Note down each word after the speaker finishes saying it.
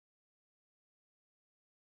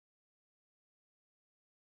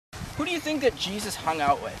Who do you think that Jesus hung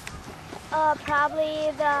out with? Probably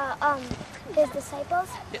his disciples.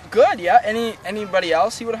 Good, yeah. Anybody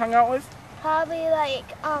else he would have hung out with? Probably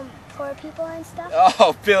like poor people and stuff.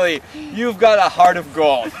 Oh, Billy, you've got a heart of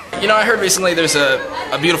gold. You know, I heard recently there's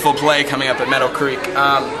a beautiful play coming up at Meadow Creek.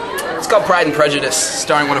 It's called Pride and Prejudice,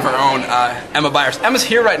 starring one of her own, Emma Byers. Emma's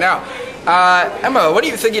here right now. Emma, what are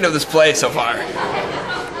you thinking of this play so far? Well,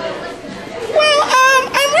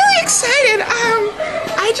 I'm really excited.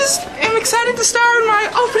 I just am excited to star in my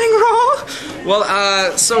opening role.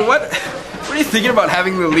 Well, so what are you thinking about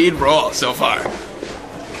having the lead role so far?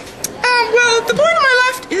 Well, the boy to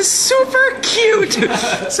my left is super cute,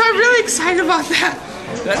 so I'm really excited about that.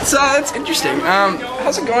 That's interesting.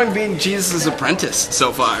 How's it going being Jesus' apprentice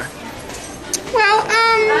so far? Well,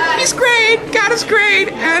 he's great, God is great,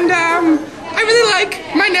 and I really like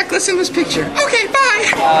my necklace in this picture. Okay, bye!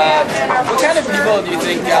 What kind of people do you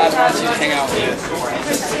think God wants you to hang out with?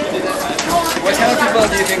 What kind of people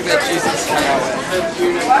do you think that Jesus hung out with?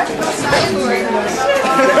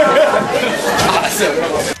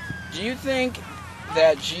 Awesome. Do you think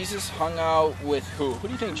that Jesus hung out with who? Who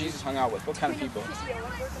do you think Jesus hung out with? What kind of people?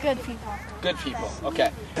 Good people. Good people,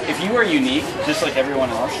 okay. If you are unique, just like everyone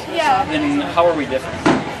else, Yeah. then how are we different?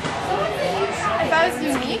 If I was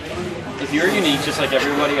unique, If you're unique, just like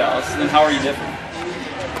everybody else, then how are you different?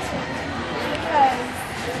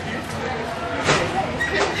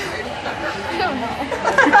 I don't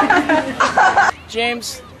know.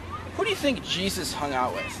 James, who do you think Jesus hung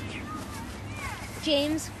out with?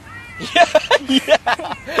 James. Yeah.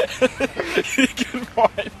 Good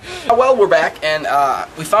point. Well, we're back, and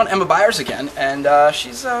we found Emma Byers again, and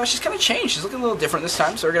she's kind of changed. She's looking a little different this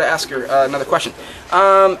time, so we're gonna ask her another question.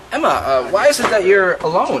 Emma, why is it that you're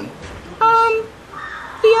alone?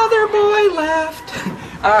 The other boy left.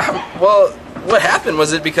 Well, what happened?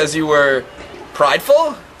 Was it because you were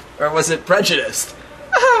prideful, or was it prejudiced?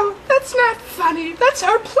 Oh, that's not funny. That's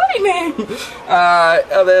our play name.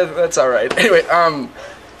 That's all right. Anyway,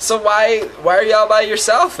 so why are y'all by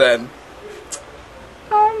yourself then?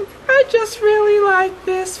 I just really like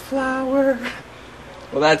this flower.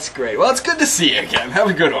 Well, that's great. Well, it's good to see you again. Have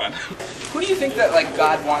a good one. Who do you think that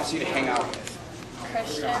God wants you to hang out with?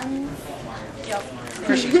 Christians. Yep.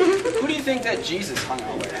 Christians. Who do you think that Jesus hung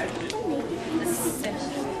out with?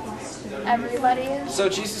 Everybody is. So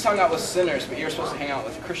Jesus hung out with sinners, but you're supposed to hang out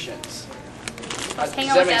with Christians. Hang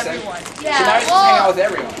out with everyone. Yeah. So now you're supposed to hang out with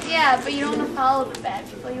everyone. Yeah, but you don't want to follow the bad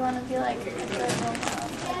people. You want to be like a good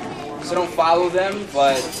person. So don't follow them,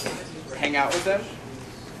 but hang out with them?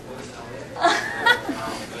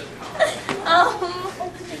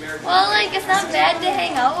 Well, like, it's not bad to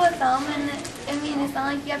hang out with them, and I mean, it's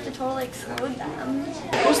not like you have to totally exclude them.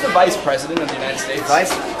 Who's the vice president of the United States?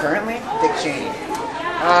 Currently, Dick Cheney.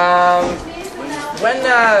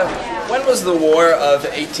 When was the War of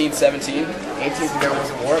 1817? There was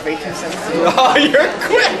a war of 1817. Oh, you're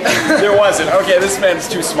quick! There wasn't. Okay, this man is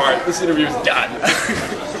too smart. This interview is done.